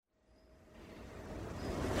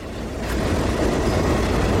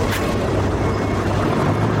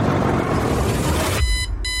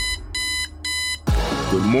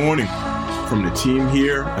morning from the team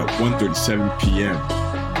here at 1:37 p.m.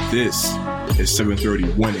 This is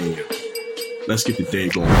 7:31 a.m. Let's get the day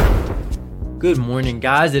going. Good morning,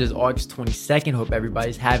 guys. It is August 22nd. Hope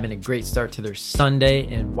everybody's having a great start to their Sunday.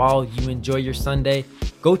 And while you enjoy your Sunday,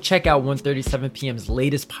 go check out 1:37 p.m.'s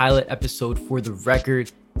latest pilot episode, For the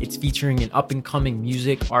Record. It's featuring an up-and-coming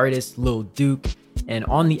music artist, Lil Duke. And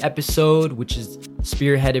on the episode, which is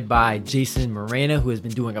spearheaded by Jason Morena, who has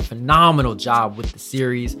been doing a phenomenal job with the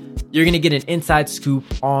series, you're going to get an inside scoop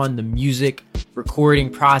on the music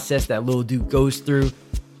recording process that Lil Duke goes through,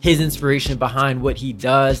 his inspiration behind what he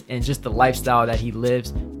does, and just the lifestyle that he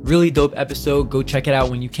lives. Really dope episode. Go check it out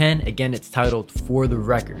when you can. Again, it's titled For the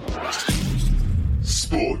Record.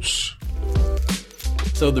 Sports.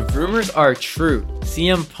 So the rumors are true.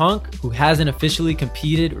 CM Punk, who hasn't officially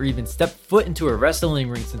competed or even stepped foot into a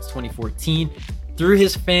wrestling ring since 2014, threw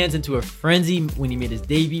his fans into a frenzy when he made his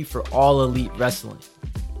debut for All Elite Wrestling.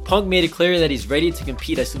 Punk made it clear that he's ready to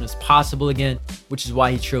compete as soon as possible again, which is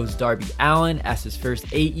why he chose Darby Allin as his first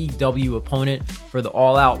AEW opponent for the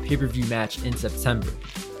All Out pay-per-view match in September.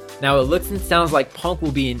 Now it looks and sounds like Punk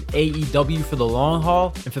will be in AEW for the long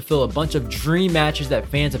haul and fulfill a bunch of dream matches that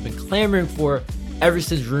fans have been clamoring for ever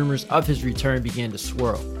since rumors of his return began to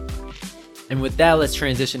swirl. And with that, let's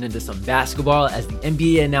transition into some basketball as the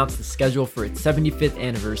NBA announced the schedule for its 75th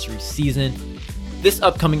anniversary season. This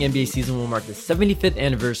upcoming NBA season will mark the 75th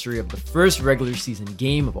anniversary of the first regular season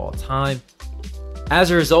game of all time.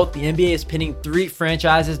 As a result, the NBA is pinning 3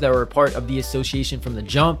 franchises that were a part of the association from the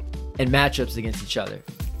jump and matchups against each other.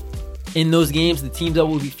 In those games, the teams that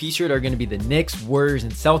will be featured are going to be the Knicks, Warriors,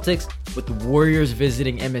 and Celtics, with the Warriors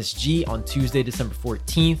visiting MSG on Tuesday, December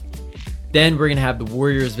 14th. Then we're going to have the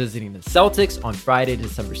Warriors visiting the Celtics on Friday,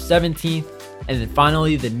 December 17th. And then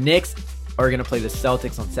finally, the Knicks are going to play the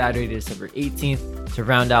Celtics on Saturday, December 18th to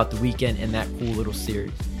round out the weekend in that cool little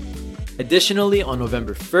series. Additionally, on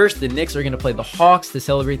November 1st, the Knicks are going to play the Hawks to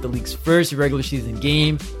celebrate the league's first regular season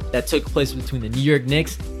game that took place between the New York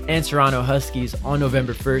Knicks and Toronto Huskies on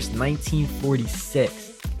November 1st, 1946.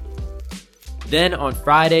 Then on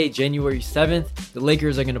Friday, January 7th, the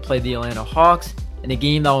Lakers are going to play the Atlanta Hawks in a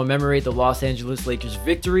game that will commemorate the Los Angeles Lakers'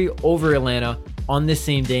 victory over Atlanta on this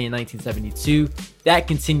same day in 1972. That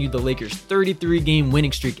continued the Lakers' 33-game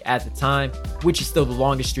winning streak at the time, which is still the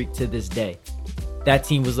longest streak to this day. That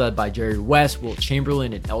team was led by Jerry West, Wilt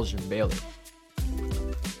Chamberlain, and Elgin Baylor.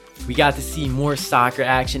 We got to see more soccer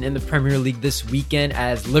action in the Premier League this weekend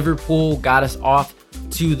as Liverpool got us off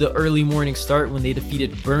to the early morning start when they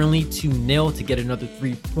defeated Burnley 2-0 to get another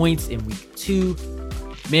 3 points in week 2.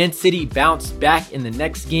 Man City bounced back in the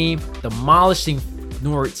next game, demolishing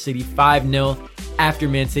Norwich City 5-0 after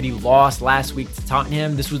Man City lost last week to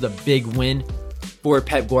Tottenham. This was a big win for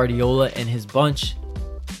Pep Guardiola and his bunch.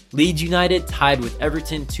 Leeds United tied with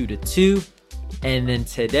Everton 2-2. And then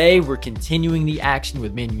today, we're continuing the action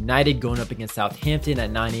with Man United going up against Southampton at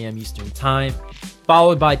 9 a.m. Eastern Time,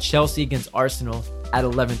 followed by Chelsea against Arsenal at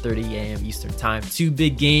 11:30 a.m. Eastern Time. 2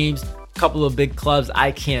 big games, a couple of big clubs.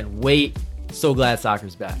 I can't wait. So glad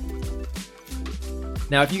soccer's back.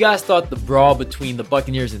 Now, if you guys thought the brawl between the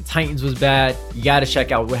Buccaneers and Titans was bad, you got to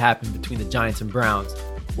check out what happened between the Giants and Browns.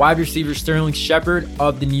 Wide receiver Sterling Shepard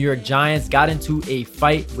of the New York Giants got into a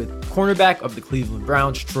fight with cornerback of the Cleveland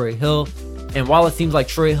Browns, Troy Hill. And while it seems like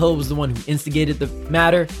Troy Hill was the one who instigated the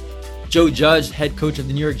matter, Joe Judge, head coach of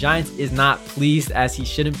the New York Giants, is not pleased, as he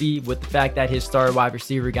shouldn't be, with the fact that his star wide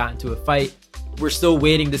receiver got into a fight. We're still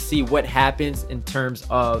waiting to see what happens in terms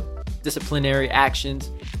of disciplinary actions.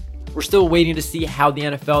 We're still waiting to see how the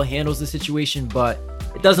NFL handles the situation, but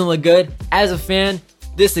it doesn't look good. As a fan,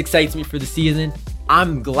 this excites me for the season.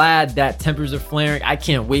 I'm glad that tempers are flaring. I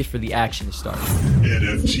can't wait for the action to start.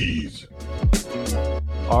 NFTs.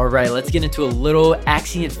 All right, let's get into a little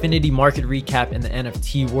Axie Infinity market recap in the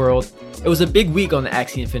NFT world. It was a big week on the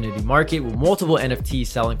Axie Infinity market with multiple NFTs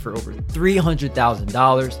selling for over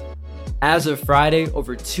 $300,000. As of Friday,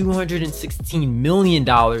 over $216 million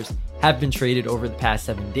have been traded over the past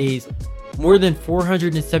 7 days. More than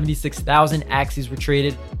 476,000 Axies were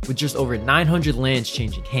traded, with just over 900 lands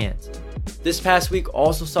changing hands. This past week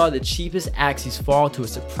also saw the cheapest Axies fall to a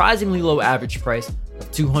surprisingly low average price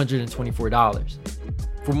of $224.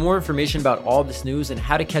 For more information about all this news and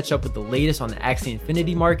how to catch up with the latest on the Axie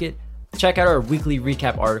Infinity market, check out our weekly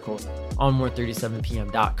recap article on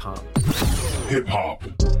more37pm.com. Hip hop.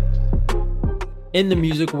 In the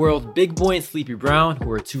music world, Big Boi and Sleepy Brown,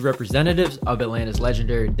 who are 2 representatives of Atlanta's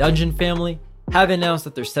legendary Dungeon family, have announced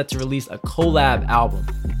that they're set to release a collab album.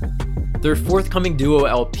 Their forthcoming duo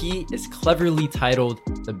LP is cleverly titled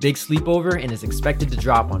The Big Sleepover and is expected to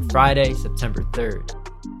drop on Friday, September 3rd.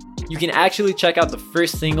 You can actually check out the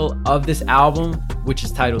first single of this album, which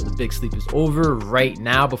is titled The Big Sleep Is Over, right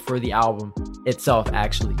now before the album itself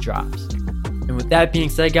actually drops. And with that being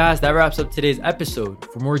said, guys, that wraps up today's episode.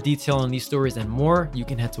 For more detail on these stories and more, you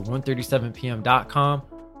can head to 137pm.com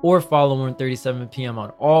or follow 137pm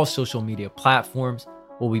on all social media platforms.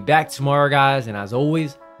 We'll be back tomorrow, guys, and as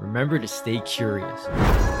always, remember to stay curious.